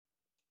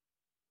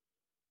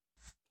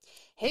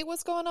Hey,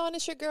 what's going on?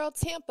 It's your girl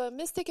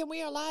TampaMystic, and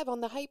we are live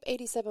on the Hype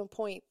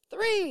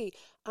 87.3.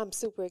 I'm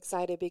super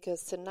excited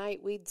because tonight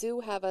we do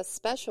have a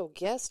special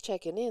guest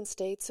checking in.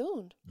 Stay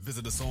tuned.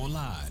 Visit us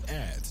online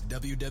at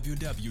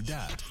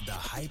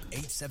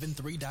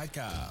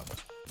www.thehype873.com.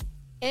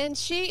 And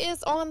she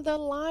is on the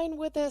line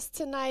with us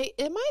tonight.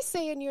 Am I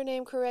saying your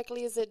name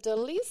correctly? Is it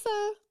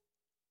DeLisa?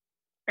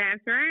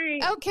 That's right.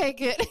 Okay,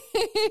 good.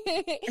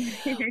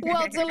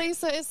 Well,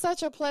 DeLisa, it's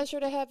such a pleasure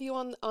to have you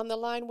on the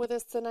line with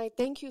us tonight.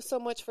 Thank you so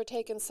much for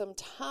taking some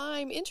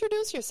time.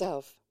 Introduce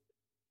yourself.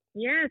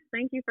 Yes,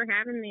 thank you for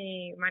having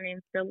me. My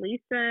name's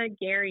DeLisa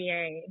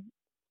Guerrier.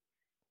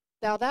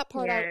 Now that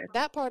part I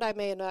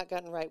may have not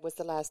gotten right was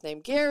the last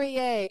name,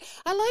 Guerrier.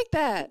 I like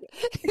that.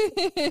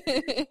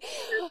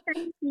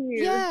 Thank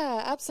you.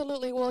 Yeah,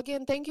 absolutely. Well,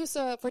 again, thank you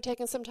for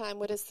taking some time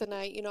with us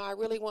tonight. You know, I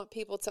really want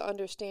people to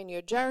understand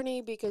your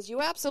journey because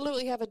you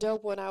absolutely have a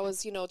dope one. I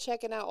was,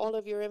 checking out all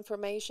of your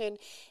information,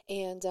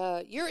 and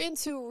you're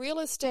into real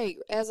estate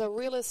as a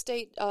real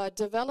estate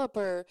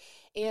developer.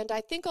 And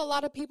I think a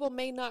lot of people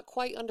may not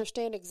quite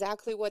understand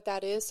exactly what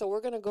that is. So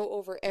we're going to go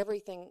over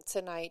everything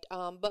tonight.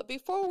 But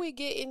before we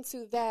get into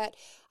that,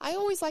 I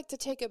always like to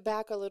take it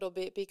back a little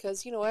bit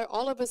because,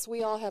 all of us,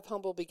 we all have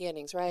humble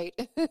beginnings, right?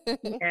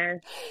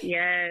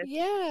 Yes.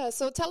 Yeah.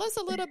 So tell us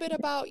a little bit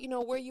about,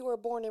 where you were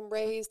born and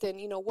raised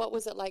and, what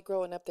was it like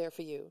growing up there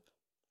for you?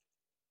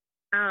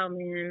 Oh,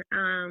 man.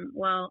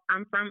 Well,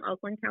 I'm from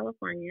Oakland,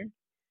 California.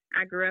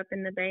 I grew up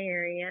in the Bay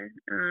Area.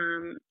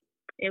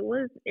 It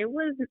was,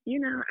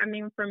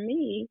 for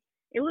me,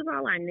 it was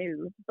all I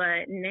knew.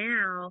 But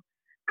now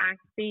I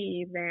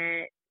see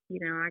that,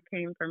 I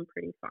came from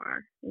pretty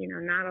far.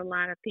 Not a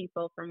lot of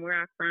people from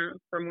where I'm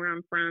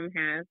from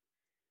have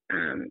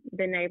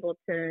been able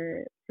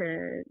to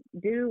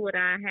do what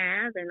I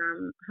have, and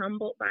I'm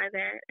humbled by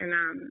that. And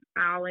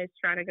I always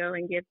try to go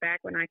and give back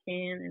when I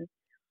can and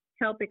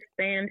help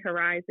expand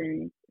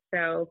horizons.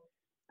 So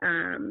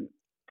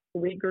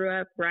we grew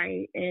up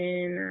right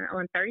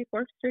on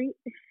 34th Street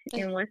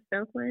in West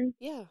Oakland.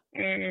 Yeah.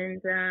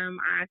 And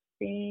I've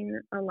seen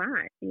a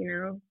lot,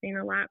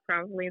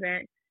 probably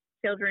that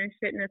children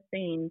shouldn't have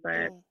seen.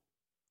 But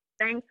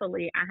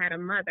thankfully, I had a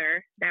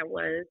mother that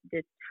was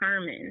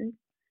determined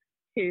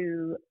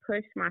to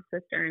push my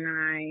sister and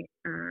I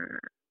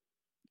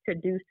to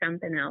do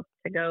something else,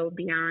 to go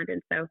beyond.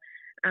 And so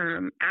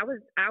I was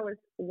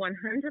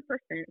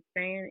 100%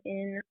 staying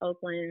in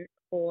Oakland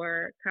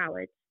for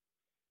college.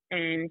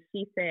 And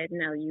she said,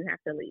 no, you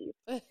have to leave.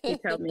 She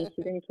told me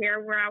she didn't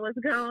care where I was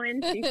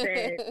going. She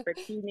said,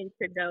 but you need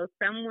to go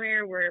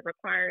somewhere where it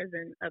requires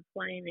a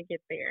plane to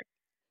get there.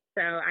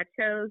 So I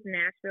chose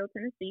Nashville,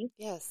 Tennessee.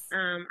 Yes.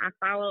 I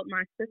followed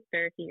my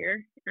sister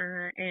here,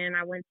 and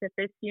I went to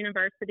Fisk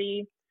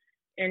University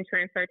and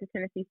transferred to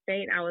Tennessee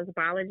State. I was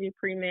biology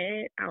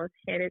pre-med. I was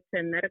headed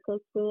to medical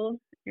school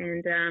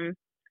and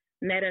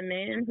met a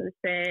man who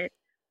said,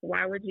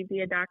 why would you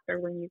be a doctor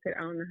when you could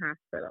own the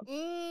hospital?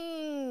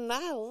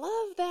 I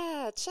love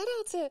that. Shout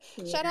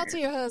out to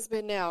your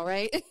husband now,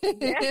 right?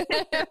 Yes.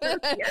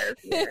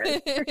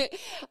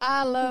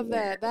 I love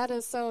that. That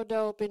is so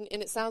dope. And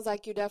it sounds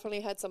like you definitely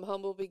had some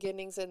humble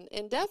beginnings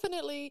and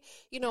definitely,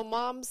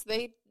 moms,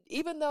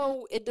 even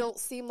though it don't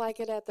seem like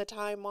it at the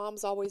time,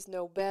 moms always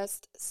know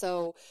best.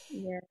 So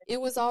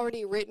It was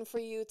already written for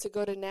you to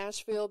go to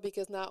Nashville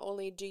because not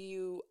only do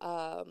you,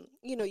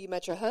 you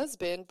met your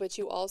husband, but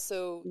you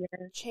also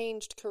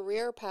changed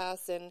career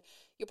paths and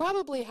you're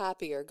probably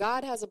happier.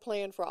 God has a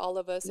plan for all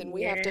of us and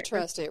we have to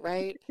trust it,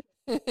 right?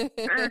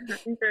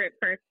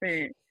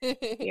 100%.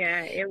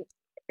 Yeah,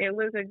 It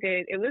was a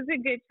good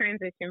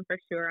transition for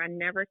sure. I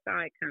never saw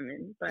it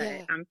coming, but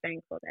I'm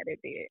thankful that it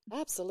did.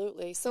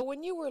 Absolutely. So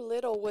when you were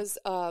little, was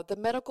the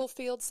medical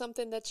field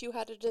something that you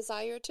had a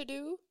desire to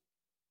do?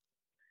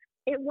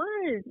 It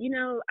was.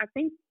 I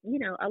think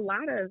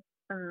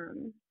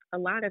a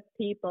lot of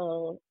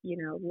people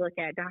look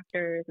at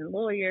doctors and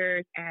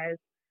lawyers as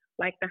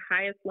like the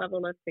highest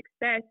level of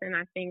success, and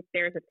I think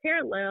there's a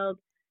parallel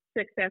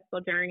successful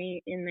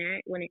journey in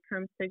that when it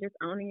comes to just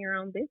owning your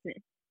own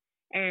business.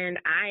 And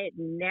I had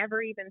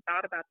never even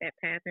thought about that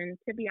path. And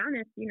to be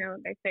honest,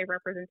 they say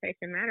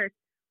representation matters.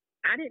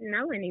 I didn't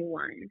know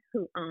anyone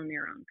who owned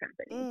their own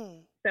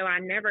company. So I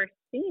never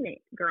seen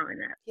it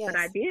growing up. Yes.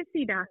 But I did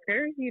see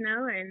doctors,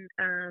 and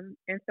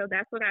so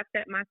that's what I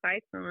set my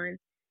sights on.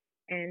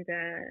 And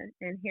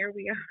here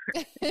we are.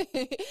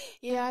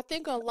 Yeah, I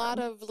think a lot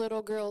of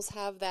little girls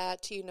have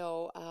that,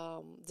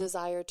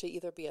 desire to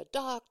either be a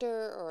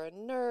doctor or a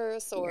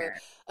nurse or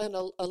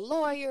a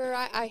lawyer.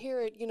 I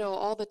hear it,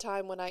 all the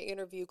time when I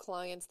interview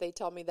clients. They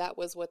tell me that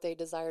was what they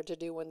desired to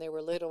do when they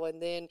were little.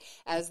 And then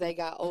as they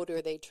got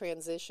older, they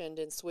transitioned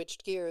and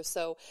switched gears.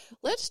 So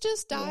let's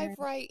just dive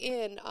right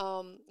in.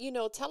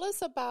 Tell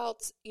us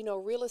about,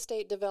 real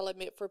estate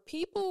development for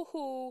people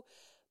who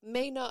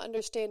may not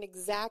understand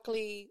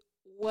exactly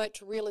what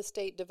real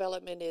estate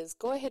development is.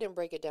 Go ahead and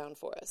break it down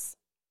for us.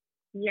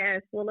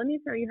 Yes. Well, let me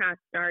tell you how I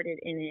started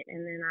in it,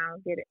 and then I'll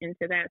get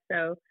into that.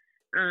 So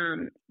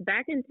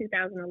back in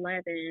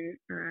 2011,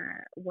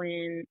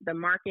 when the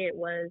market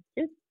was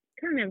just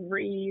kind of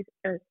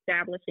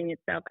reestablishing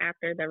itself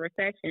after the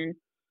recession,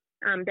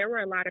 there were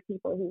a lot of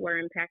people who were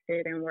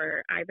impacted and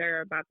were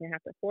either about to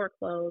have to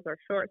foreclose or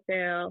short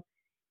sale.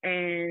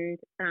 And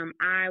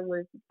I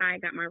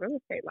got my real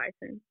estate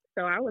license.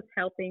 So I was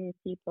helping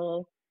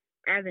people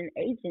as an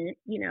agent,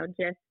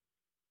 just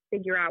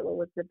figure out what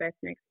was the best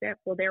next step.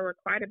 Well, there were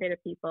quite a bit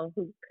of people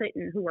who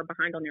were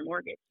behind on their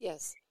mortgage.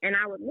 Yes. And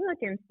I would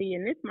look and see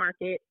in this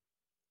market,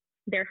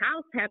 their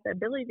house had the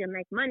ability to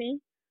make money,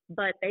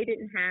 but they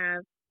didn't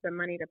have the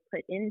money to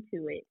put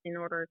into it in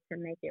order to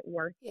make it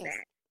worth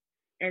that.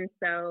 And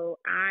so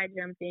I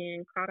jumped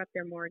in, caught up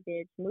their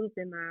mortgage, moved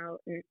them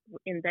out, and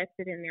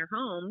invested in their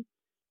home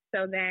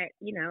so that,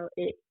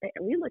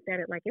 we looked at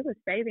it like it was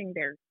saving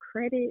their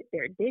credit,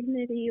 their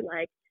dignity,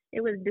 like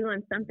it was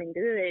doing something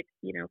good,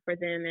 for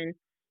them. And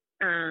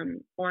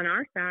on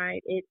our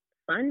side, it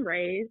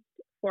fundraised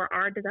for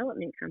our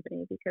development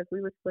company because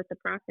we would split the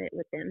profit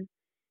with them.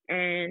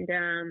 And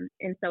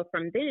so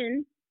from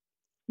then,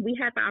 we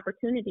had the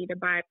opportunity to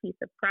buy a piece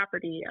of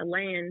property, a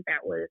land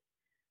that was,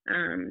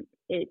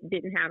 it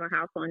didn't have a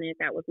house on it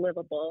that was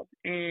livable.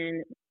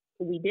 And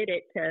we did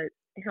it to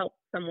help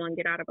someone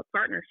get out of a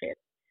partnership.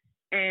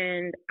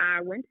 And I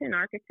went to an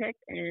architect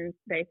and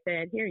they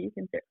said, here, you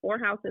can fit 4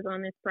 houses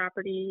on this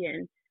property.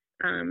 And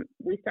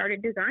we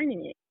started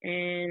designing it.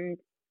 And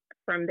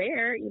from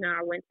there,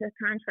 I went to a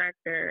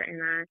contractor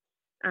and I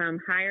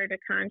hired a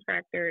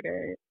contractor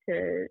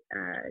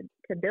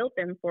to build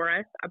them for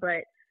us.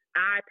 But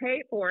I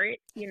paid for it,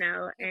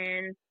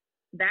 and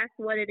that's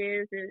what it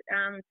is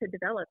to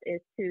develop,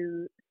 is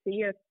to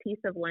see a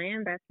piece of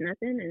land that's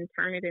nothing and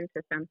turn it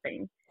into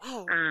something.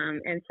 Wow.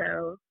 And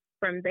so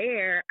from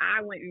there,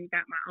 I went and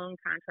got my own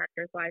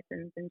contractor's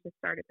license and just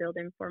started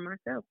building for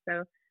myself.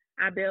 So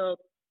I built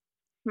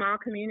small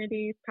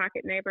communities,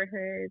 pocket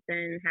neighborhoods,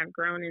 and have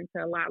grown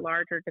into a lot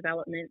larger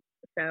developments.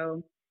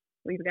 So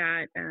we've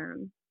got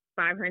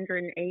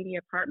 580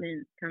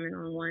 apartments coming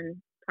on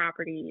one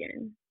property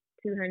and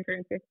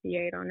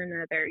 258 on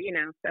another,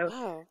 so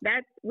wow.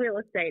 That's real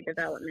estate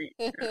development.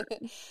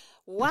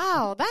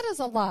 Wow, that is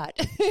a lot.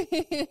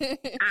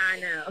 I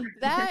know.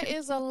 That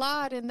is a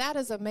lot, and that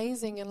is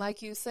amazing. And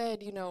like you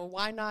said,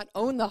 why not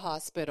own the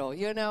hospital?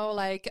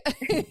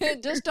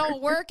 Just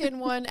don't work in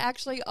one,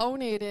 actually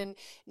own it. And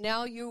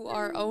now you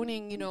are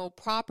owning,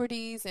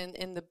 properties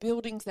and the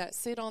buildings that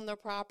sit on the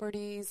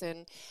properties.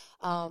 And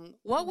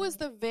what was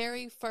the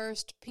very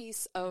first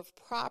piece of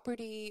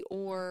property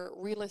or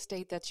real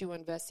estate that you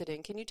invested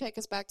in? Can you take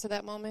us back to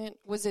that moment?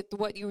 Was it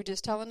what you were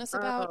just telling us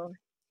about?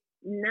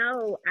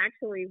 No,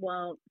 actually,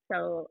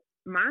 so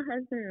my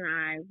husband and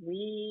I,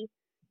 we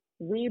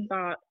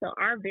bought, so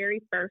our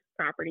very first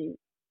property,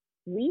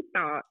 we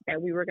thought that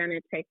we were going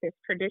to take this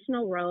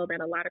traditional road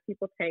that a lot of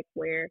people take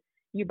where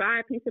you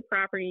buy a piece of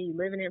property, you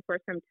live in it for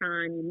some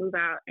time, you move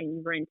out and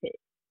you rent it.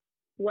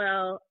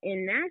 Well,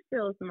 in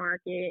Nashville's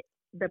market,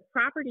 the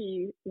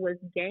property was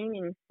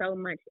gaining so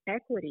much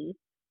equity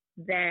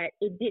that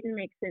it didn't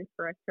make sense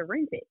for us to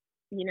rent it.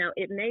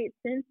 It made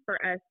sense for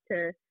us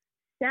to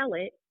sell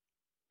it,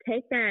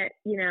 take that,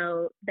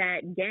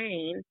 that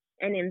gain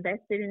and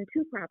invest it in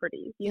 2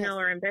 properties,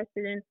 or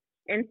invested in.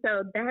 And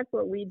so that's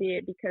what we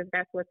did because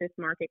that's what this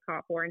market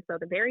called for. And so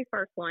the very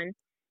first one,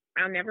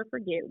 I'll never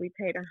forget, we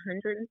paid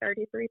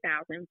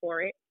 $133,000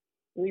 for it.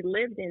 We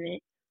lived in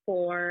it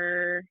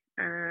for,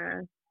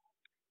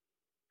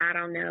 I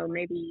don't know,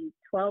 maybe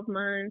 12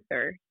 months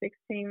or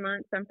 16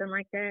 months, something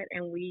like that.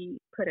 And we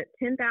put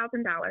 $10,000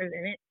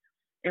 in it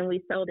and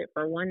we sold it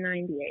for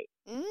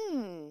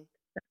 $198,000.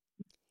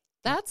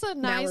 That's a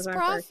nice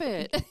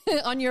profit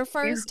on your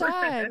first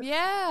time.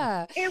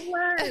 Yeah. It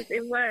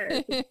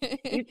was.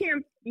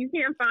 You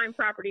can't find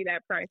property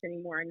that price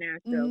anymore in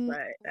Nashville,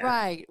 but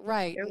right.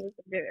 It was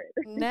good.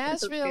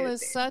 Nashville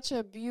is such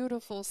a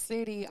beautiful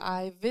city.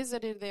 I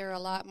visited there a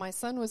lot. My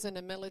son was in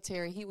the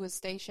military. He was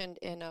stationed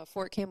in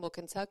Fort Campbell,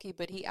 Kentucky,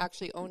 but he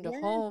actually owned a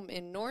home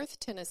in North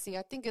Tennessee.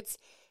 I think it's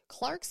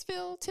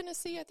Clarksville,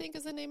 Tennessee, I think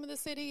is the name of the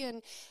city.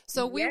 And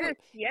so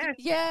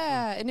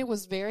and it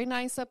was very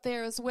nice up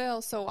there as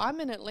well. So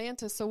I'm in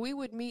Atlanta, so we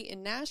would meet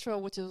in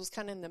Nashville, which was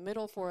kind of in the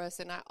middle for us.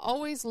 And I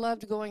always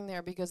loved going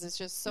there because it's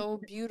just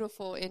so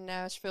beautiful in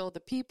Nashville. The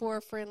people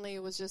are friendly.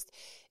 It was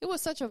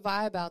such a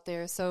vibe out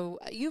there. So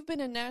you've been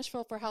in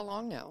Nashville for how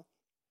long now?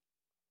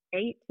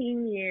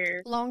 18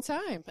 years. Long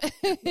time.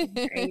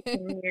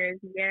 18 years.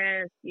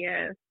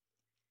 Yes.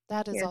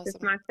 That is awesome.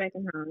 It's my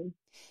second home.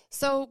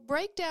 So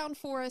break down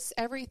for us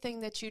everything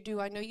that you do.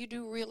 I know you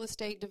do real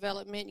estate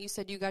development. You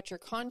said you got your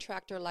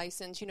contractor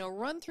license.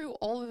 Run through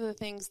all of the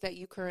things that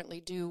you currently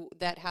do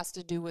that has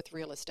to do with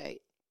real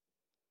estate.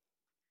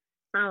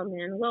 Oh,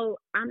 man. Well,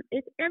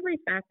 it's every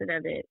facet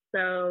of it.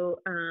 So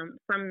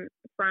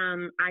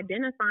from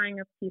identifying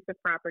a piece of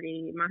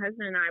property, my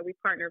husband and I, we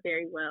partner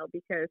very well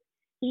because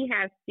he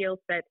has skill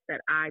sets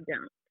that I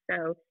don't.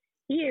 So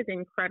he is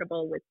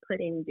incredible with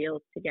putting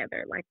deals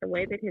together, like the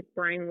way that his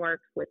brain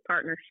works with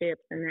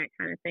partnerships and that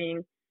kind of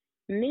thing.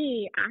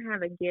 Me, I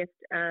have a gift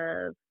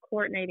of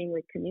coordinating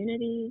with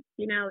community,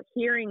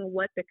 hearing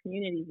what the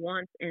community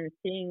wants and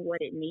seeing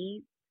what it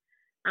needs.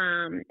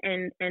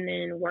 and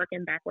then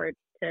working backwards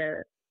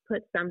to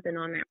put something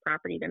on that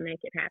property to make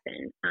it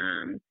happen.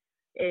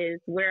 Is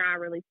where I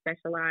really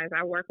specialize.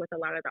 I work with a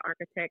lot of the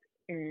architects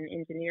and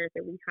engineers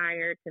that we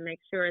hire to make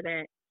sure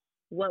that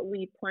what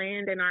we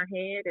planned in our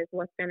head is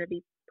what's going to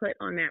be put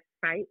on that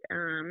site.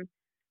 And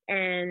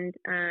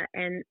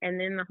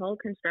then the whole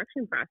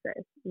construction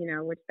process,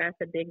 which that's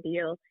a big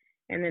deal.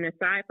 And then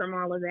aside from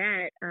all of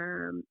that,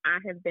 I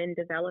have been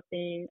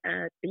developing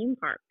a theme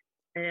park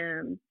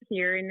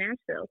here in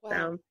Nashville. Wow.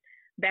 So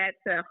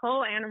that's a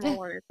whole animal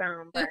on its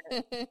own, but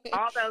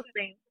all those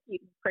things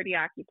keep me pretty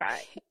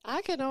occupied.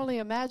 I can only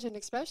imagine,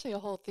 especially a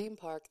whole theme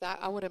park. That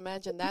I would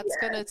imagine that's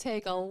going to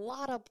take a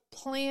lot of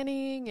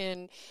planning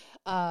and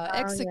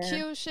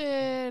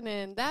execution,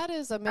 and that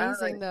is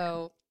amazing,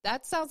 though.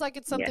 That sounds like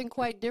it's something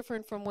quite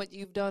different from what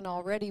you've done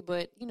already,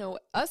 but,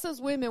 us as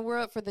women, we're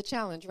up for the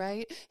challenge,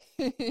 right?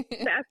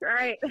 That's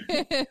right.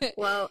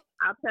 Well,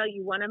 I'll tell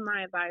you, one of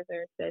my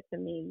advisors said to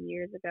me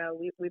years ago,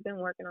 we've been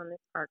working on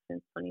this park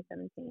since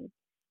 2017.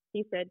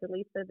 He said,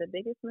 DeLisa, the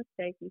biggest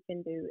mistake you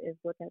can do is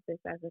look at this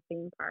as a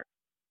theme park.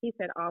 He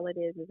said, all it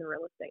is a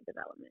real estate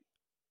development.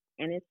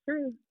 And it's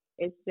true.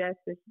 It's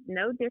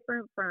no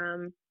different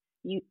from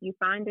you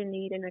find a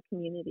need in a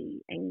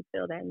community and you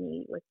fill that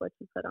need with what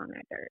you put on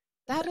that dirt.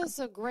 That is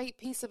a great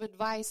piece of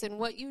advice. And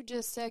what you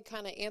just said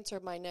kind of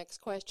answered my next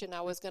question.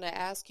 I was going to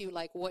ask you,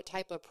 what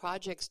type of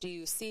projects do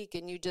you seek?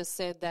 And you just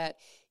said that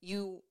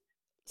you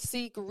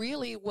seek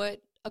really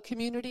what a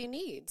community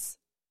needs.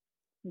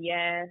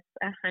 Yes,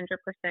 100%.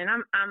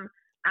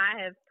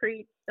 I have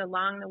preached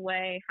along the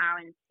way how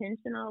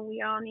intentional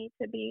we all need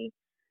to be,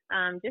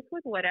 just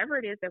with whatever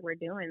it is that we're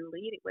doing.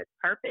 Lead it with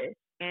purpose.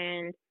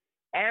 And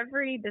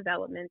every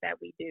development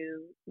that we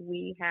do,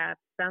 we have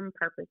some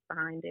purpose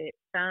behind it,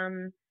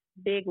 some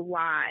big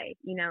why,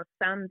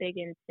 some big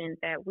intent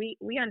that we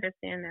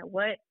understand that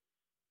what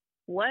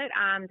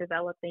I'm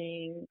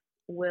developing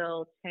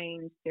will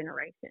change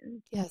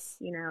generations. Yes.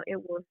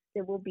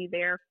 It will be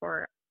there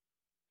for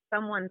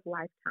someone's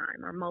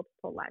lifetime or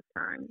multiple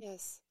lifetimes.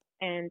 Yes.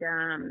 And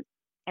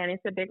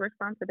it's a big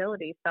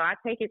responsibility. So I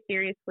take it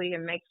seriously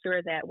and make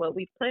sure that what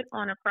we put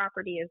on a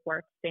property is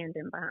worth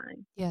standing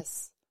behind.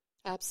 Yes,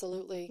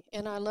 absolutely.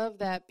 And I love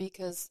that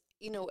because,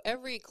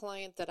 every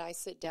client that I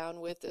sit down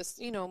with is,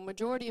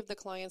 majority of the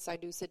clients I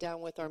do sit down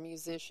with are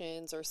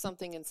musicians or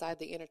something inside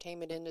the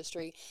entertainment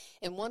industry.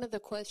 And one of the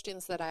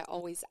questions that I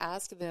always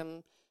ask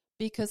them,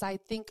 because I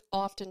think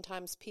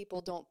oftentimes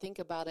people don't think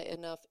about it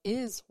enough,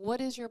 is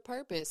what is your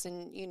purpose?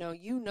 And, you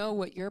know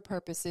what your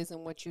purpose is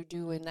and what you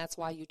do, and that's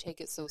why you take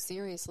it so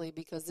seriously,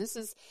 because this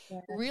is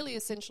really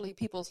essentially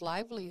people's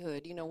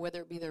livelihood,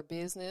 whether it be their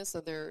business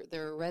or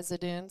their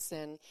residence.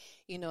 And,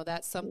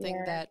 that's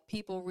something that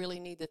people really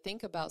need to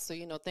think about. So,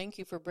 thank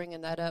you for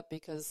bringing that up,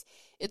 because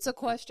it's a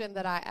question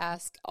that I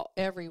ask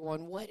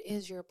everyone, what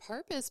is your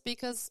purpose?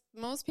 Because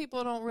most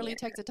people don't really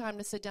take the time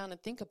to sit down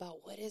and think about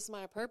what is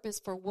my purpose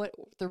for what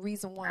the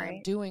reason why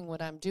I'm doing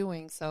what I'm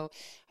doing. So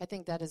I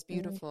think that is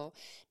beautiful.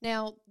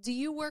 Now, do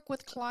you work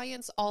with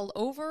clients all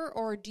over,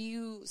 or do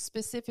you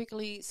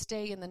specifically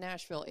stay in the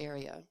Nashville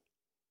area?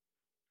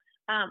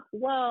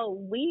 Well,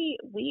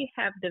 we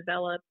have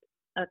developed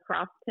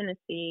across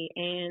Tennessee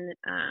and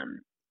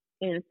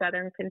in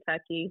southern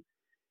Kentucky,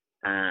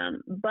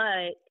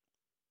 but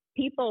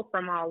people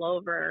from all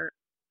over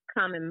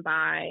come and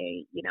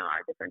buy,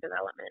 our different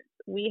developments.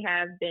 We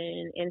have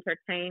been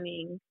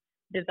entertaining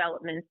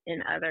developments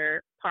in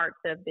other parts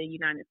of the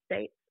United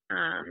States.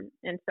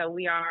 And so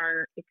we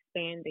are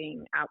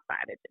expanding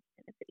outside of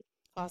Tennessee.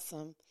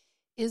 Awesome.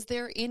 Is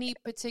there any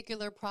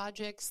particular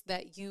projects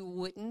that you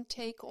wouldn't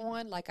take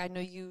on? Like, I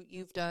know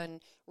you've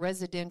done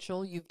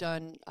residential, you've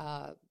done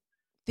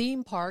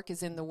theme park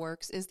is in the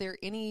works. Is there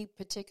any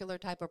particular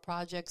type of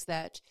projects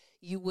that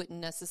you wouldn't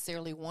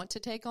necessarily want to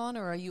take on,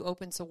 or are you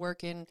open to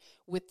working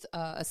with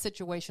a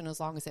situation as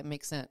long as it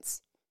makes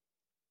sense?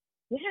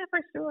 Yeah,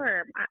 for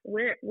sure.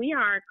 We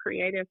are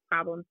creative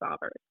problem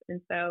solvers. And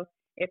so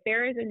if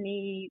there is a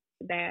need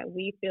that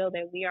we feel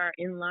that we are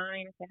in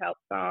line to help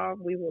solve,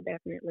 we will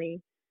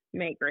definitely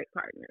make great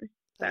partners.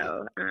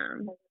 So,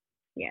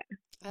 yeah.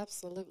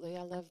 Absolutely.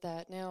 I love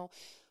that. Now,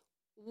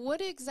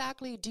 what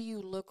exactly do you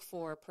look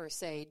for per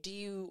se?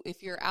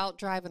 If you're out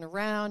driving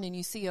around and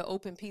you see an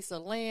open piece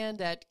of land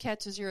that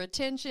catches your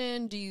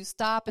attention, do you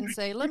stop and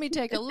say, let me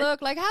take a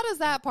look? Like, how does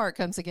that part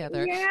come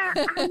together? Yeah,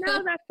 I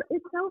know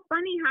it's so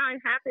funny how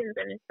it happens,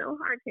 and it's so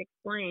hard to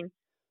explain.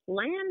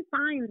 Land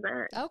finds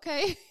us.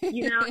 Okay.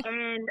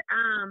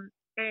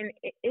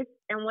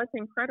 And what's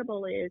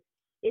incredible is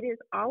it is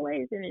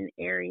always in an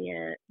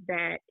area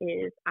that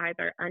is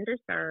either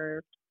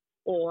underserved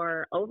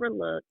or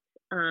overlooked.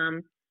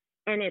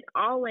 And it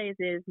always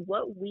is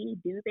what we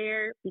do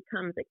there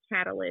becomes a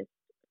catalyst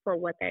for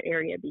what that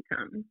area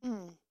becomes.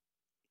 Mm.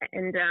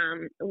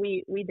 And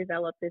we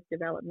developed this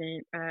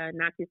development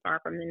not too far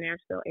from the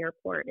Nashville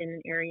airport in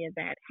an area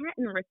that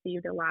hadn't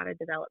received a lot of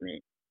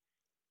development.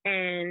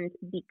 And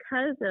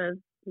because of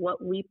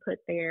what we put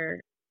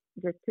there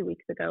just 2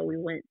 weeks ago, we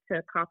went to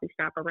a coffee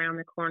shop around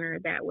the corner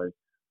that was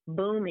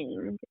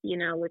booming,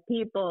 with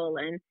people.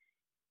 And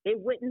it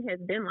wouldn't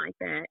have been like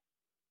that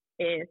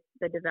if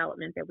the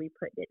development that we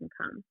put didn't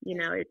come.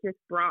 It just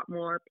brought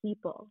more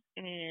people,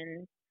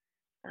 and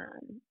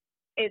um,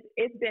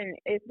 it's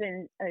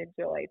been a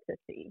joy to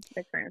see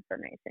the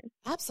transformation.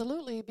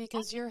 Absolutely,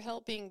 because you're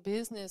helping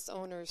business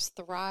owners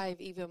thrive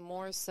even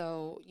more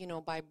so,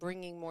 by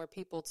bringing more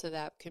people to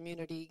that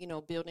community,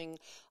 building,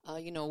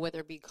 whether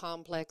it be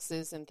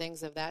complexes and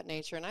things of that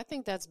nature. And I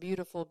think that's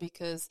beautiful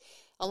because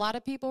a lot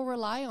of people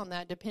rely on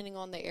that depending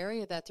on the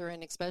area that they're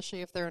in,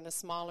 especially if they're in a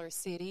smaller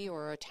city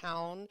or a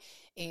town.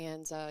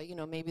 And,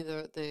 maybe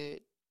the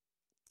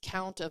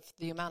count of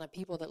the amount of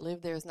people that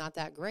live there is not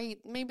that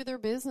great. Maybe their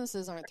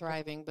businesses aren't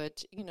thriving,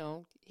 but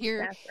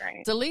here That's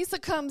right.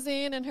 DeLisa comes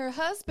in and her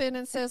husband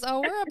and says,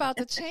 "Oh, we're about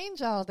to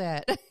change all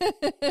that."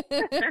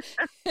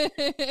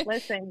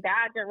 Listen,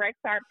 God directs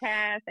our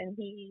path, and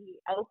He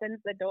opens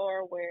the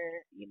door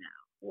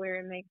where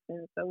it makes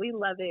sense. So we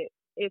love it.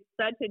 It's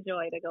such a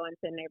joy to go into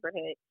a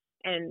neighborhood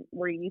and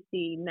where you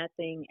see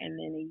nothing, and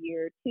then a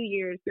year, 2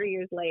 years, 3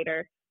 years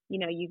later,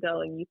 you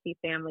go and you see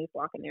families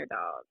walking their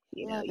dogs.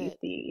 You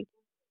see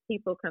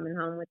people coming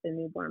home with a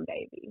newborn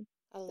baby.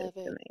 I love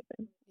it.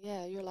 Amazing.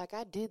 Yeah, you're like,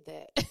 I did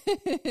that.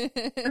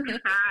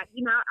 I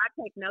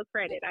take no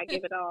credit. I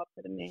give it all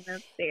to the man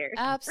upstairs.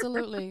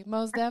 Absolutely.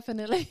 Most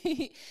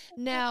definitely.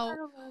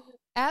 Now,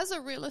 as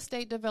a real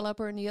estate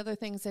developer and the other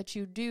things that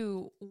you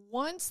do,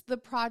 once the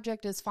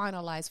project is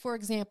finalized, for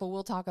example,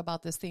 we'll talk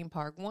about this theme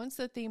park. Once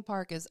the theme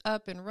park is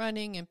up and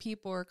running and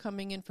people are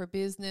coming in for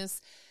business,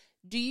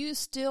 do you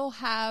still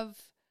have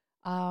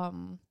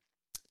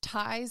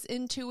ties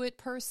into it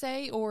per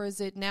se, or is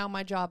it now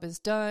my job is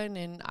done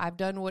and I've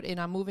done and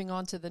I'm moving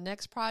on to the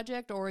next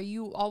project, or are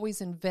you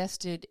always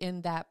invested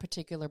in that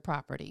particular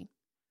property?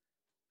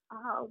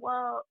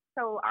 Well,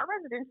 so our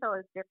residential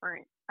is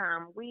different.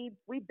 We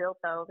built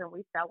those and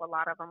we sell a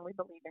lot of them. We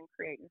believe in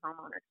creating home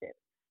ownership.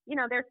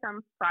 There's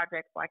some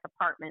projects like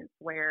apartments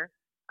where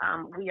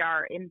we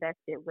are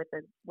invested with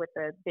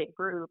a big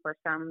group or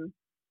some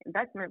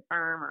investment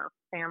firm or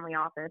family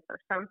office or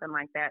something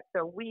like that.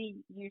 So we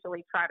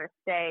usually try to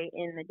stay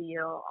in the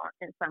deal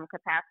in some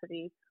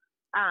capacity.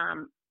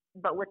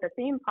 But with the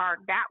theme park,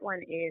 that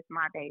one is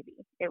my baby.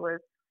 It was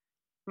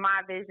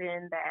my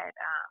vision that,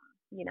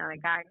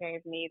 that God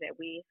gave me that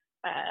we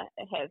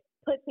have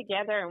put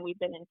together, and we've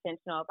been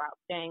intentional about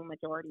staying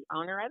majority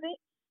owner of it.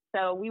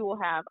 So we will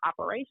have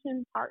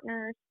operation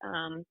partners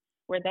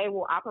where they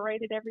will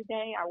operate it every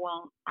day. I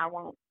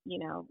won't,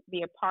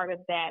 be a part of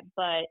that,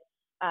 but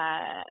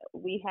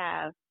we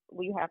have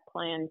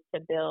plans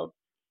to build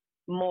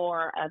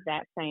more of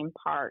that same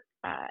park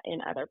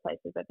in other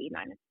places of the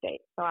United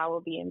States. So I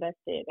will be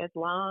invested as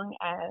long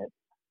as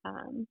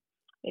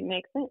it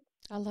makes sense.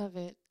 I love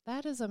it.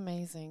 That is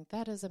amazing.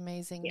 That is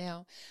amazing. Yeah.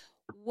 Now,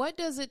 what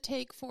does it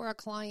take for a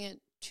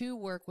client to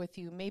work with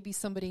you? Maybe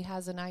somebody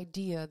has an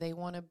idea, they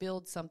want to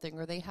build something,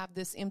 or they have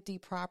this empty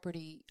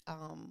property.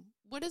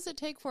 What does it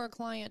take for a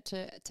client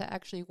to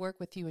actually work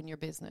with you in your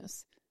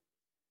business?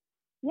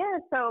 Yeah,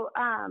 so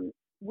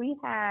we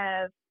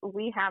have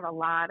a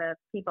lot of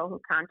people who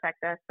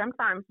contact us,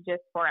 sometimes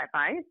just for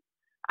advice,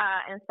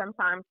 and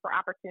sometimes for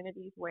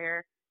opportunities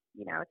where,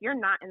 if you're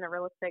not in the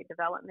real estate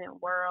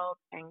development world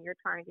and you're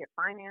trying to get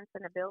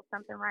financing to build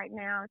something right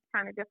now, it's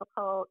kind of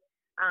difficult.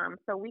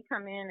 So we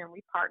come in and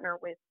we partner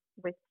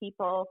with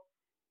people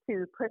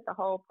to put the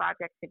whole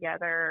project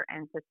together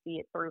and to see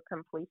it through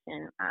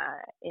completion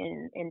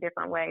in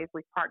different ways.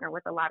 We partner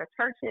with a lot of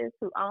churches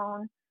who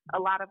own a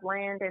lot of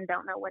land and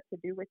don't know what to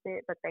do with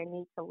it, but they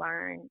need to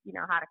learn,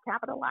 how to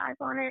capitalize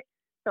on it.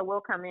 So we'll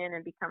come in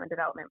and become a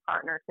development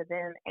partner to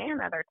them and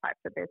other types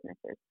of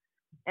businesses.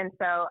 And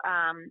so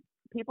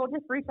people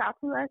just reach out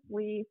to us.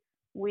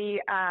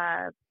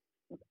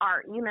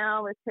 Our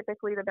email is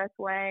typically the best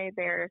way.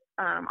 There's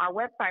our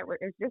website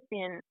is just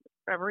being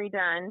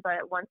redone,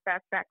 but once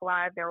that's back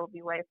live, there will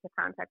be ways to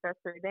contact us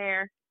through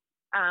there,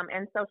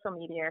 and social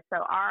media.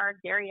 So our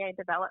Guerrier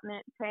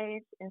Development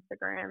page,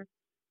 Instagram,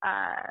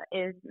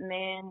 is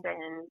manned,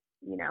 and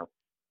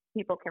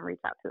people can reach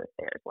out to us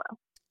there as well.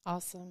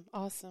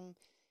 Awesome.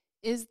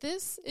 Is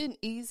this an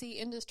easy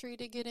industry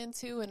to get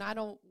into? And I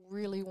don't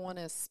really want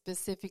to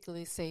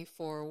specifically say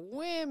for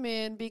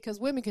women, because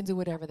women can do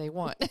whatever they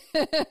want.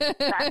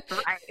 That's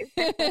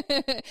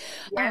right.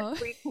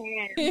 Yes, we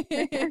can.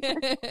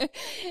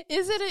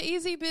 Is it an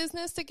easy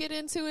business to get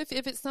into if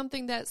it's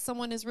something that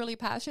someone is really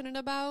passionate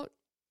about?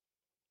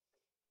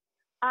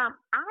 I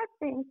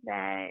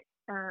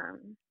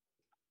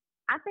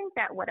think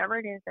that whatever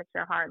it is that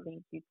your heart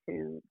leads you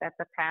to, that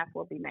the path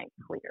will be made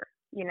clear,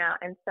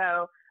 and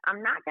so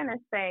I'm not going to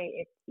say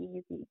it's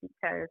easy,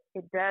 because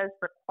it does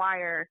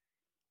require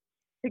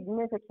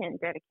significant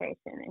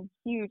dedication and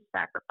huge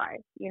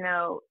sacrifice,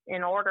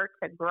 in order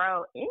to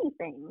grow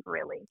anything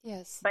really.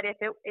 Yes. But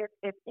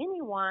if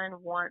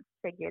anyone wants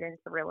to get into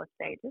real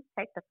estate, just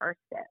take the first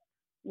step,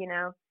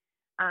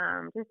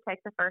 just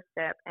take the first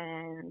step,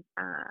 and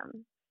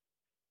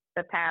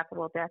the path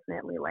will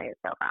definitely lay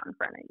itself out in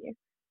front of you.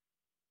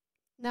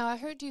 Now, I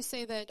heard you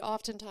say that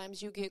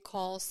oftentimes you get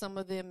calls, some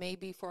of them may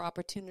be for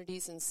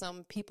opportunities, and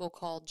some people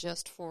call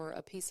just for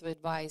a piece of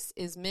advice.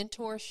 Is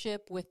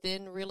mentorship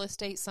within real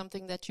estate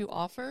something that you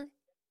offer?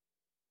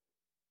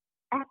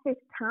 At this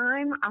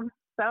time, I'm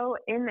so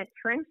in the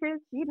trenches,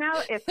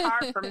 it's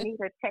hard for me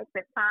to take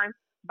the time.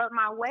 But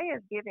my way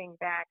of giving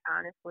back,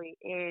 honestly,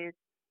 is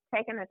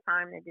taking the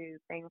time to do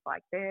things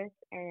like this.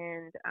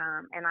 And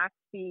I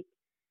speak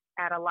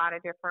at a lot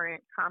of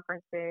different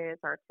conferences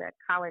or to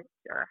college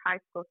or high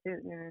school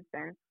students,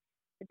 and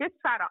just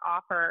try to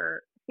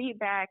offer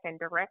feedback and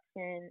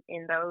direction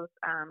in those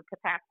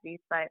capacities.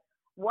 But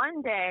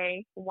one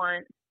day,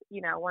 once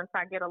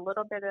I get a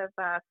little bit of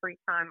free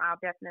time, I'll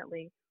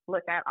definitely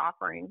look at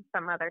offering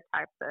some other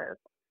types of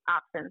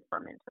options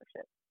for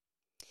mentorship.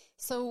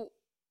 So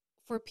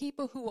for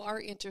people who are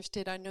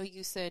interested, I know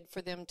you said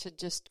for them to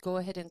just go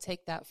ahead and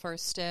take that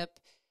first step.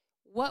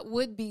 What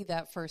would be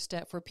that first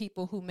step for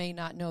people who may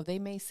not know? They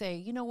may say,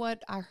 you know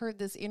what, I heard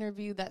this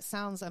interview. That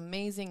sounds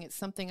amazing. It's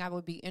something I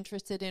would be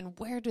interested in.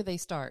 Where do they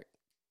start?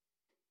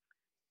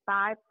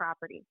 Buy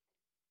property,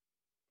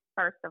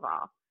 first of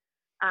all.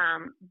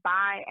 And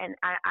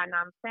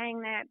I'm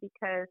saying that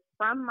because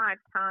from my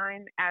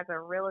time as a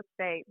real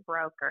estate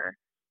broker,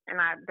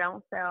 and I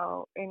don't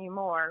sell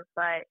anymore,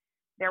 but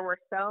there were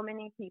so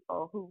many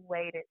people who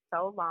waited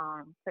so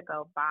long to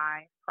go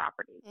buy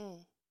property.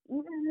 Even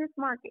in this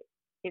market,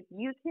 if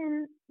you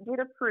can get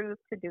approved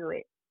to do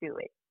it, do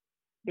it.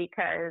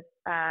 Because,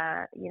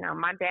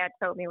 my dad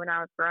told me when I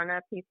was growing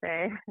up, he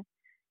said,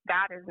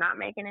 God is not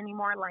making any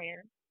more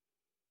land.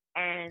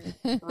 And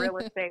real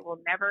estate will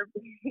never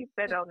be, he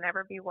said, it'll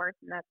never be worth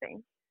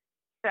nothing.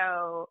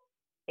 So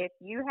if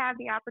you have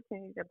the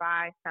opportunity to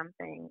buy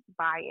something,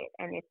 buy it.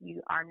 And if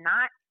you are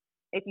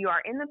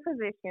in the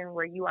position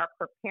where you are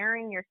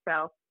preparing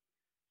yourself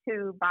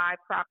to buy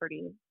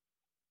property,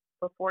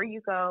 before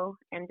you go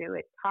and do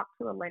it, talk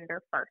to a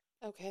lender first.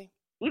 Okay.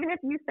 Even if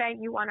you say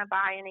you want to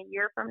buy in a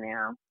year from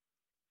now,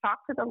 talk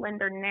to the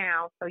lender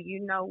now so you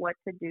know what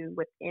to do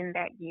within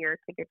that year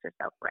to get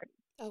yourself ready.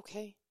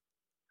 Okay.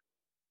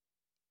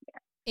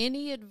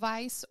 Any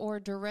advice or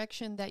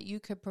direction that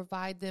you could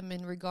provide them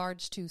in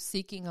regards to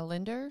seeking a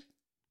lender?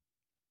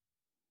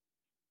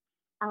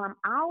 I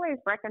always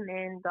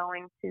recommend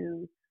going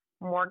to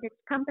mortgage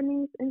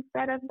companies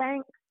instead of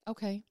banks.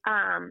 Okay.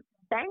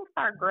 Banks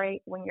are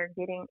great when you're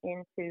getting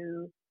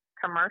into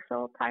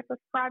commercial type of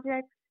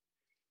projects.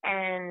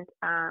 And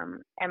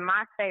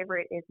my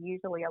favorite is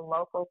usually a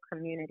local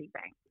community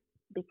bank,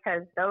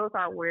 because those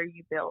are where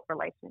you build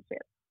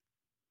relationships.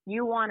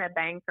 You want a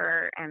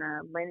banker and a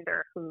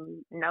lender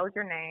who knows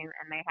your name,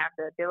 and they have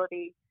the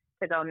ability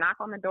to go knock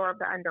on the door of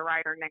the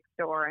underwriter next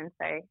door and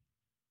say,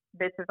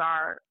 this is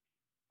our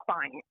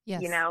client.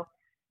 Yes.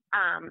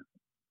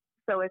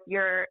 So if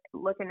you're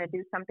looking to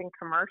do something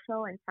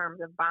commercial in terms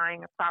of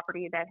buying a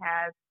property that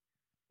has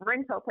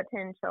rental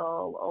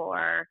potential,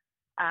 or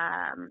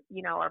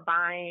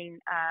buying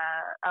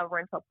a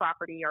rental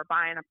property, or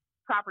buying a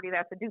property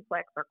that's a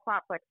duplex or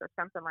quadplex or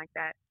something like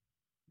that,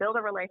 build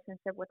a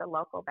relationship with a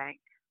local bank,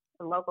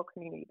 a local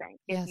community bank.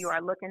 Yes. If you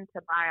are looking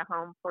to buy a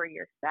home for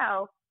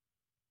yourself,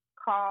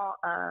 call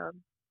a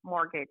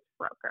mortgage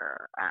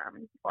broker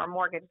or a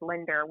mortgage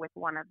lender with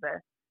one of the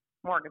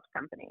mortgage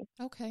companies.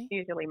 Okay.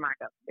 Usually my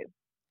go-to.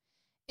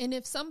 And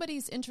if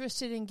somebody's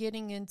interested in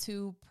getting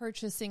into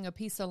purchasing a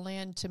piece of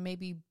land to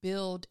maybe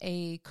build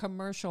a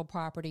commercial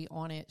property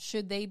on it,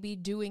 should they be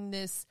doing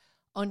this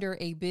under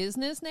a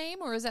business name,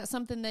 or is that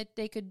something that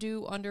they could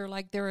do under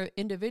like their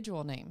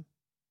individual name?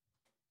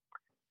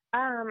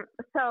 I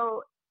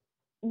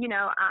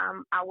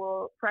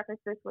will preface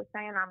this with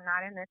saying I'm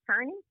not an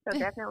attorney, so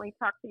definitely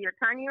talk to your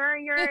attorney or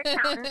your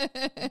accountant.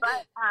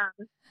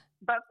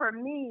 But for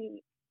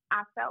me,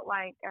 I felt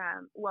like,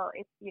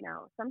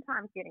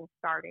 sometimes getting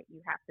started,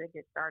 you have to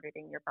get started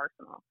in your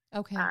personal.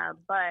 Okay.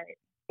 But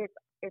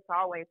it's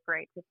always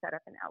great to set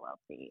up an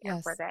LLC, Yes.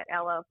 and for that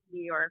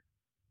LLC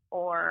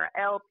or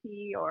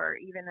LP or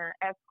even an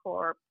S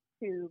corp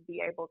to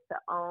be able to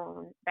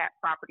own that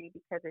property,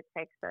 because it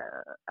takes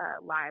a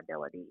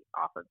liability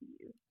off of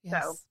you.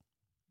 Yes. So,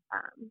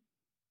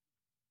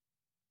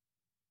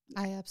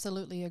 I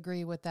absolutely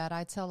agree with that.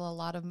 I tell a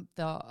lot of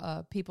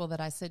the people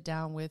that I sit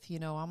down with,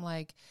 I'm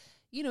like,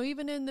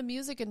 even in the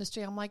music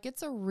industry, I'm like,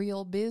 it's a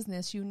real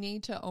business. You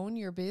need to own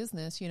your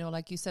business,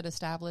 like you said,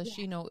 establish,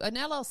 an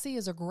LLC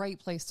is a great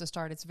place to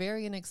start. It's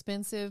very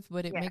inexpensive,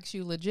 but it makes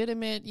you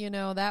legitimate,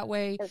 that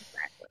way.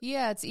 Exactly.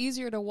 Yeah, it's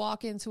easier to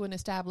walk into an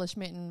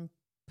establishment and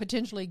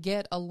potentially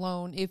get a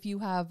loan if you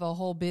have a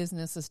whole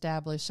business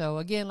established. So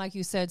again, like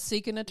you said,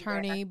 seek an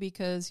attorney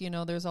because,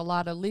 there's a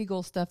lot of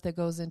legal stuff that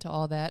goes into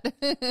all that.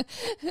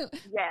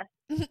 Yes.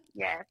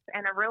 Yes.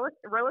 And real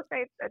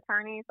estate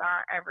attorneys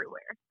are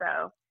everywhere.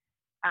 So,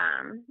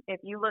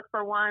 if you look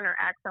for one or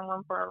ask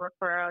someone for a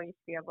referral, you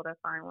should be able to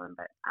find one.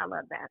 But I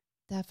love that.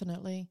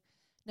 Definitely.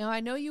 Now,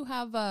 I know you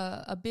have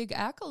a big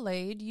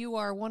accolade. You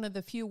are one of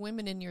the few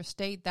women in your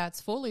state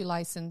that's fully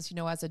licensed,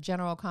 as a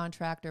general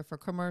contractor for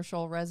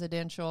commercial,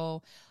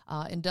 residential,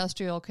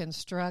 industrial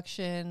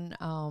construction.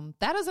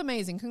 That is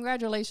amazing.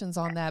 Congratulations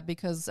on that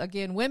because,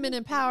 again, women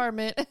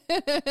empowerment.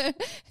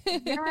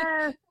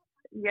 Yes,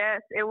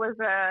 yes. It was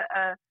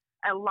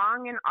a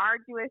long and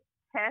arduous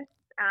test,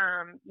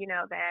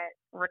 that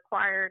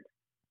required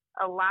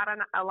a lot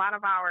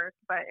of hours,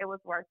 but it was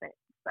worth it.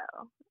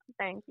 So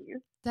thank you.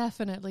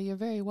 Definitely. You're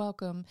very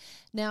welcome.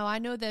 Now, I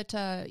know that,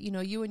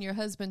 you and your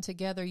husband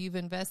together, you've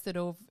invested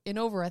in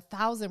over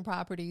 1,000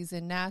 properties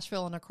in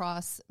Nashville and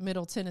across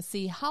Middle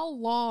Tennessee. How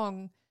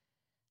long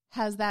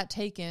has that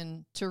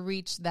taken to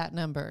reach that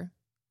number?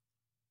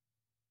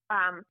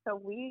 So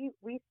we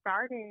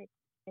started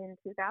in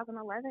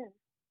 2011.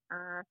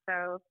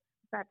 So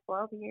it's about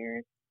 12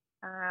 years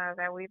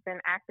that we've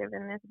been active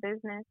in this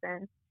business,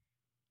 and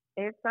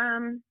it's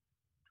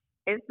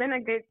been a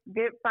good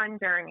fun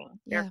journey.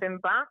 There have been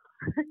bumps.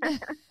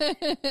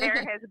 There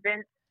has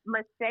been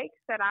mistakes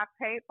that I've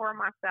paid for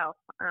myself,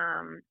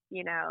 and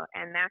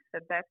that's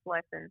the best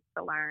lessons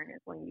to learn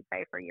is when you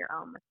pay for your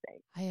own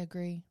mistakes.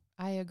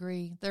 I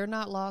agree. They're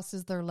not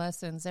losses, they're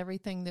lessons.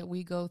 Everything that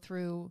we go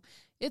through,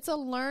 it's a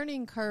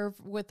learning curve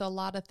with a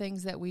lot of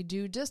things that we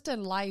do just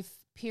in life,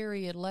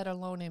 period, let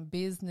alone in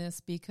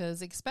business,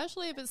 because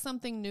especially if it's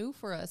something new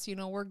for us,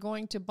 we're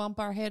going to bump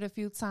our head a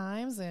few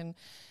times and,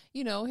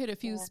 hit a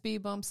few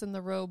speed bumps in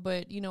the road.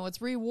 But,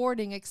 it's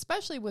rewarding,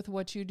 especially with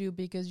what you do,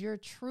 because you're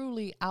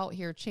truly out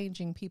here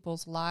changing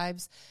people's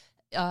lives,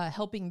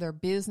 helping their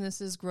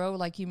businesses grow,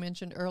 like you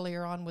mentioned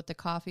earlier on with the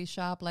coffee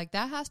shop. Like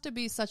that has to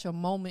be such a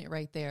moment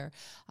right there.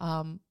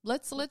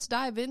 Let's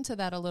dive into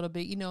that a little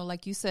bit.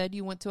 Like you said,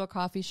 you went to a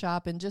coffee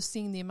shop and just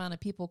seeing the amount of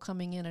people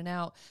coming in and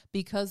out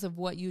because of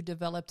what you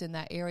developed in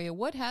that area.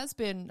 What has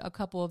been a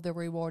couple of the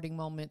rewarding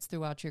moments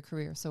throughout your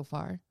career so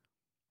far?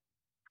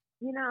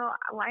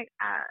 Like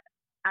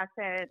I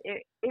said,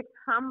 it's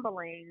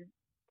humbling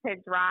to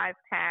drive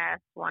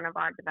past one of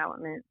our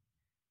developments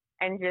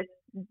and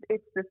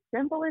it's the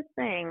simplest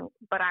thing,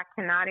 but I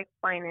cannot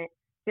explain it,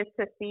 just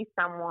to see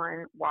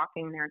someone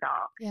walking their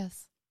dog.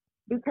 Yes.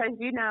 Because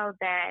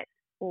that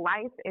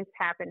life is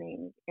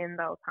happening in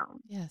those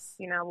homes. Yes.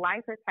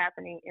 Life is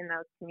happening in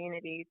those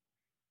communities.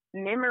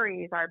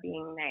 Memories are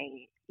being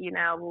made,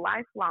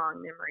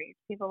 lifelong memories.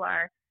 People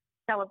are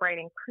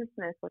celebrating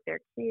Christmas with their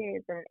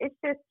kids. And it's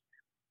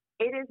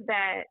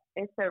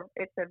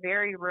a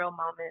very real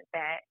moment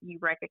that you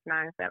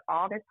recognize that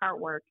all this hard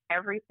work,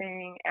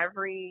 everything,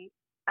 every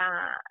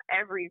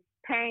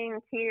pain,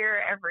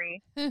 tear,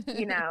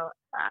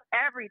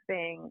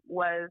 everything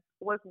was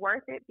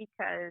worth it,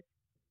 because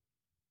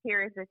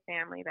here is this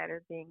family that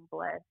is being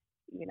blessed,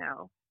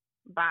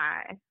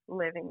 by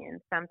living in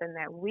something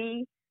that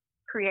we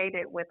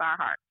created with our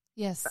hearts.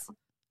 Yes. So.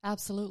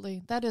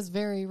 Absolutely. That is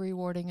very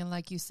rewarding. And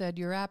like you said,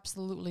 you're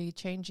absolutely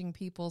changing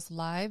people's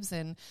lives,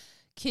 and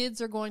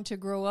kids are going to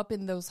grow up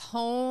in those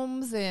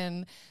homes,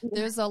 and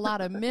there's a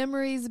lot of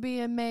memories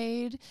being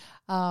made.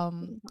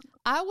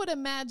 I would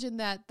imagine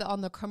that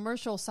on the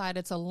commercial side,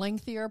 it's a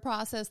lengthier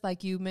process.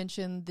 Like you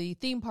mentioned, the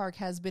theme park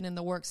has been in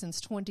the works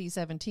since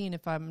 2017,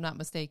 if I'm not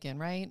mistaken,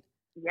 right?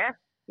 Yes,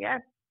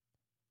 yes.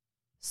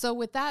 So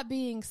with that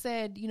being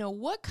said,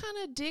 what kind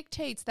of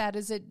dictates that?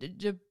 Is it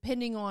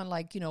depending on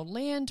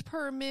land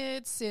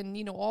permits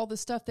and, all the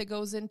stuff that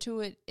goes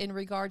into it in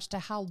regards to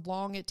how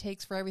long it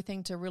takes for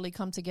everything to really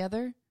come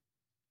together?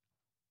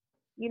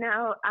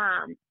 So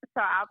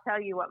I'll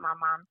tell you what my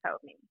mom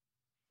told me.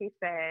 She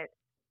said,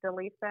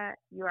 DeLisa,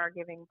 you are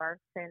giving birth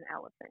to an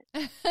elephant.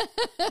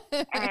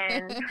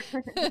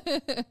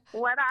 And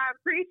what I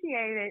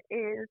appreciated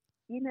is,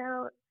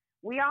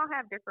 we all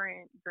have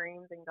different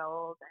dreams and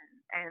goals,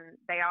 and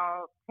they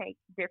all take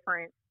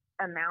different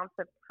amounts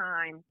of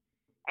time.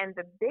 And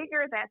the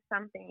bigger that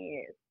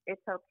something is,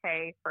 it's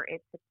okay for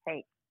it to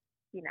take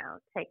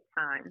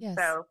time. Yes.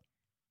 So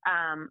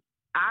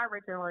I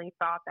originally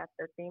thought that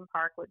the theme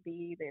park would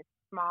be this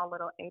small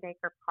little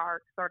 8-acre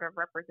park, sort of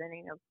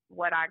representing of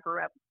what I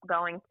grew up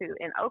going to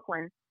in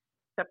Oakland,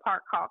 the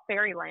park called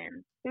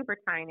Fairyland, super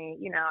tiny.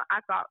 I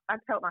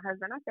told my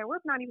husband, I said, we're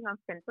not even going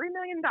to spend $3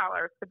 million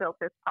to build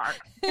this park.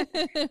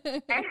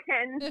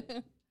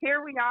 And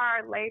here we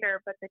are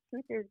later. But the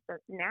truth is, the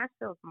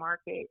Nashville's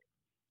market,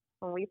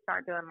 when we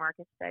start doing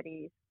market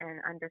studies and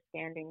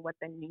understanding what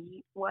the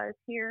need was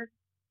here,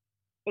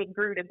 it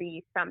grew to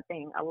be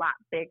something a lot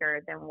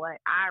bigger than what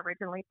I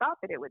originally thought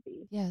that it would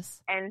be.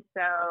 Yes. And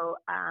so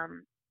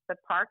the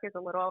park is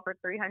a little over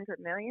 $300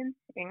 million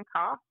in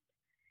cost.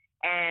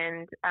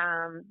 And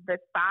the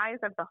size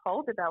of the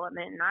whole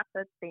development, not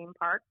the theme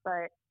park,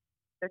 but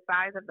the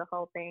size of the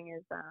whole thing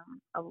is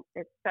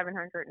it's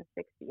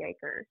 760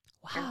 acres.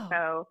 Wow. And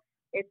so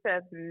it's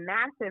a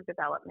massive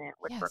development,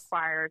 which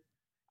requires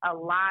a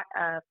lot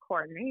of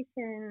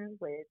coordination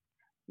with,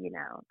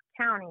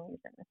 counties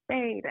and the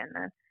state and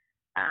the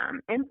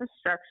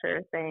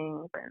infrastructure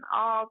things and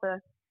all the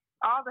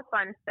all the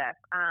fun stuff.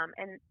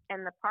 And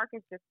the park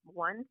is just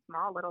one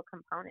small little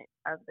component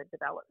of the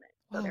development.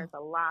 So Wow. there's a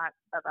lot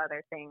of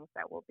other things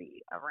that will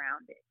be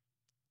around it.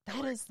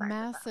 That is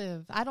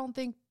massive. I don't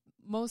think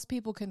most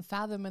people can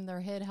fathom in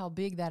their head how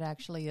big that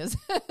actually is.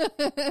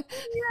 Yes,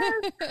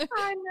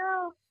 I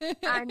know.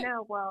 I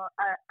know. Well,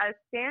 a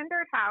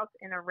standard house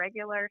in a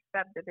regular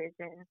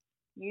subdivision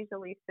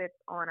usually sits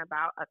on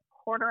about a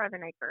quarter of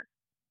an acre.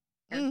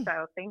 And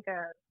so think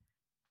of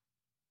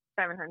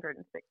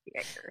 760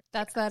 acres.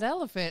 That's that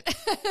elephant.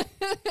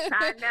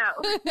 I know.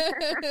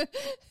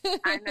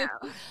 I know.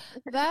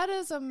 That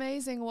is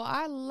amazing. Well,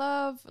 I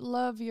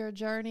love your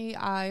journey.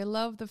 I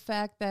love the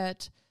fact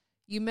that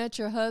you met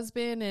your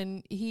husband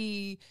and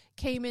he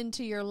came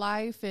into your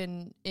life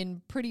and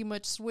pretty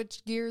much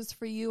switched gears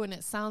for you. And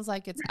it sounds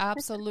like it's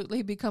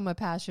absolutely become a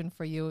passion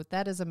for you.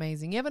 That is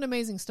amazing. You have an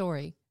amazing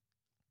story.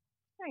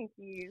 Thank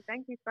you.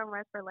 Thank you so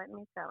much for letting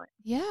me tell it.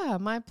 Yeah,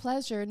 my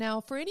pleasure.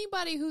 Now, for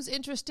anybody who's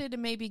interested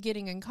in maybe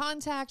getting in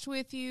contact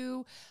with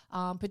you,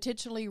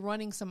 potentially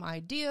running some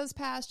ideas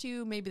past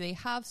you, maybe they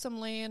have some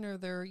land or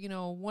they're,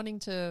 wanting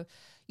to,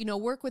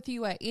 work with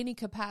you at any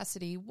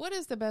capacity, what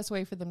is the best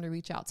way for them to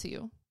reach out to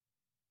you?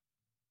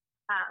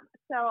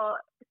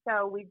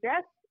 So we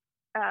just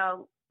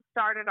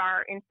started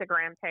our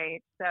Instagram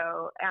page.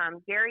 So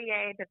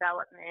Guerrier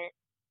Development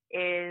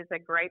is a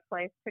great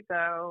place to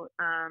go.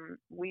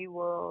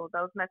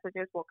 Those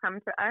messages will come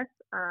to us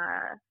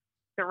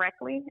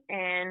directly,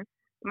 and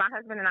my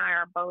husband and I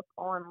are both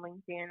on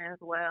LinkedIn as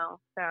well.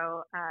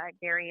 So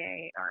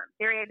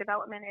Guerrier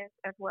Development is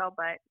as well,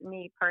 but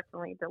me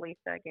personally,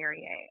 DeLisa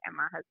Guerrier, and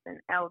my husband,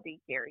 LD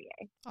Guerrier.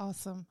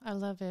 Awesome. I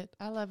love it.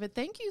 I love it.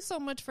 Thank you so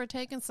much for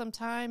taking some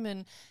time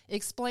and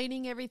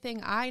explaining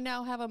everything. I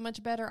now have a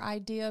much better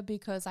idea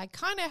because I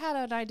kind of had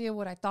an idea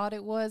what I thought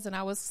it was, and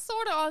I was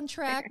sort of on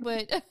track,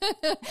 but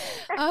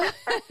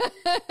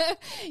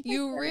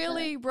you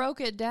really broke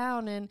it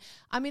down. And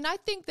I mean, I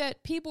think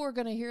that people are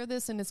going to hear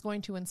this and it's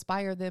going to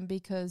inspire them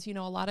because, a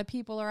lot of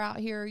people are out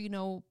here,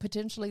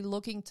 potentially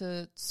looking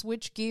to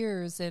switch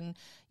gears and,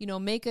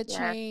 make a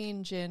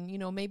change and,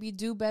 maybe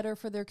do better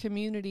for their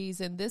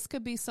communities. And this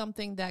could be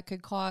something that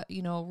could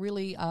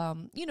really,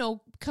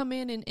 come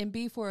in and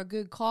be for a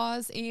good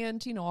cause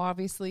and,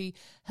 obviously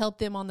help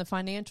them on the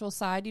financial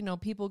side.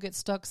 People get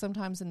stuck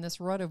sometimes in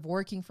this rut of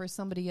working for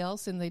somebody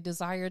else and they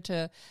desire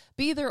to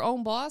be their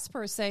own boss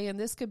per se. And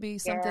this could be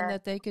something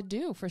that they could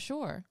do for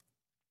sure.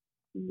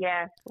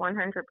 Yes,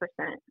 100%.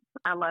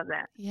 I love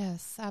that.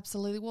 Yes,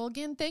 absolutely. Well,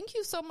 again, thank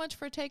you so much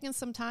for taking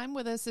some time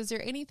with us. Is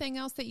there anything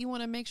else that you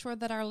want to make sure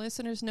that our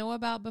listeners know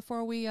about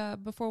before we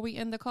end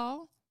the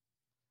call?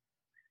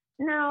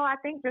 No, I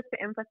think just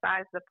to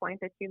emphasize the point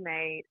that you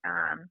made,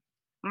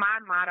 my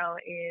motto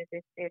is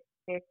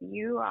if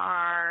you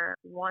are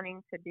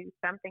wanting to do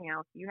something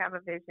else, you have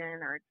a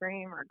vision or a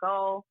dream or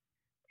goal,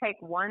 take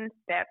one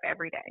step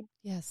every day.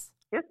 Yes.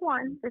 Just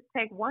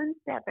take one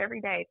step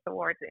every day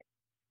towards it.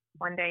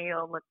 One day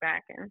you'll look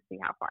back and see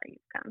how far you've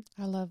come.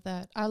 I love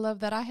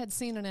that. I had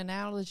seen an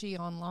analogy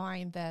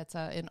online that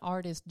an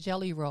artist,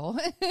 Jelly Roll,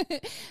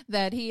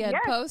 that he had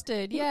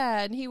posted.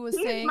 Yeah, and he was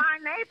saying... He's my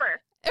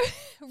neighbor.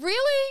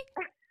 Really?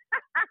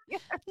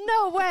 Yes.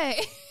 No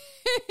way.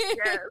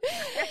 Yes.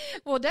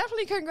 Well,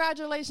 definitely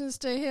congratulations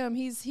to him.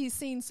 He's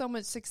seen so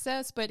much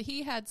success, but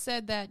he had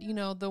said that,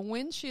 the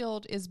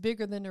windshield is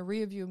bigger than the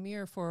rearview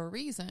mirror for a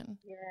reason.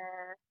 Yeah.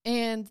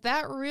 And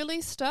that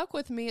really stuck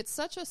with me. It's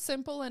such a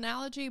simple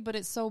analogy, but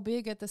it's so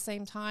big at the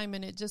same time.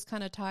 And it just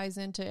kind of ties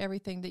into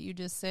everything that you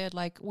just said.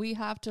 Like, we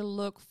have to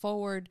look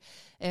forward.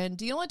 And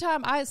the only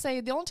time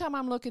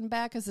I'm looking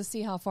back is to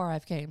see how far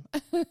I've came.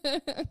 Exactly.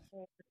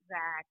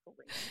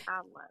 I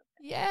love it.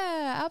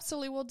 Yeah,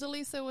 absolutely. Well,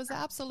 DeLisa, it was an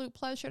absolute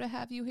pleasure to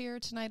have you here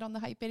tonight on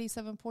the Hype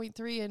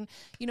 87.3. And,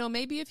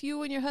 maybe if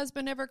you and your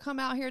husband ever come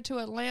out here to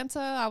Atlanta,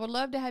 I would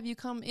love to have you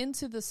come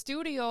into the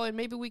studio and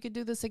maybe we could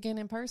do this again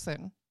in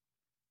person.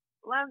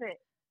 Love it.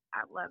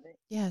 I love it.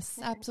 Yes,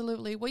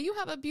 absolutely. Well, you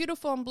have a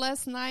beautiful and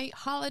blessed night,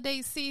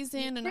 holiday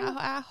season, and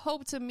I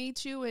hope to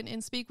meet you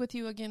and speak with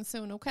you again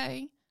soon,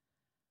 okay?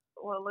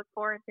 We'll look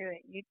forward to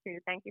it. You too.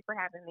 Thank you for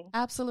having me.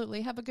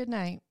 Absolutely. Have a good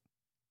night.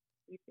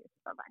 You too.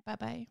 Bye-bye.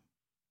 Bye-bye.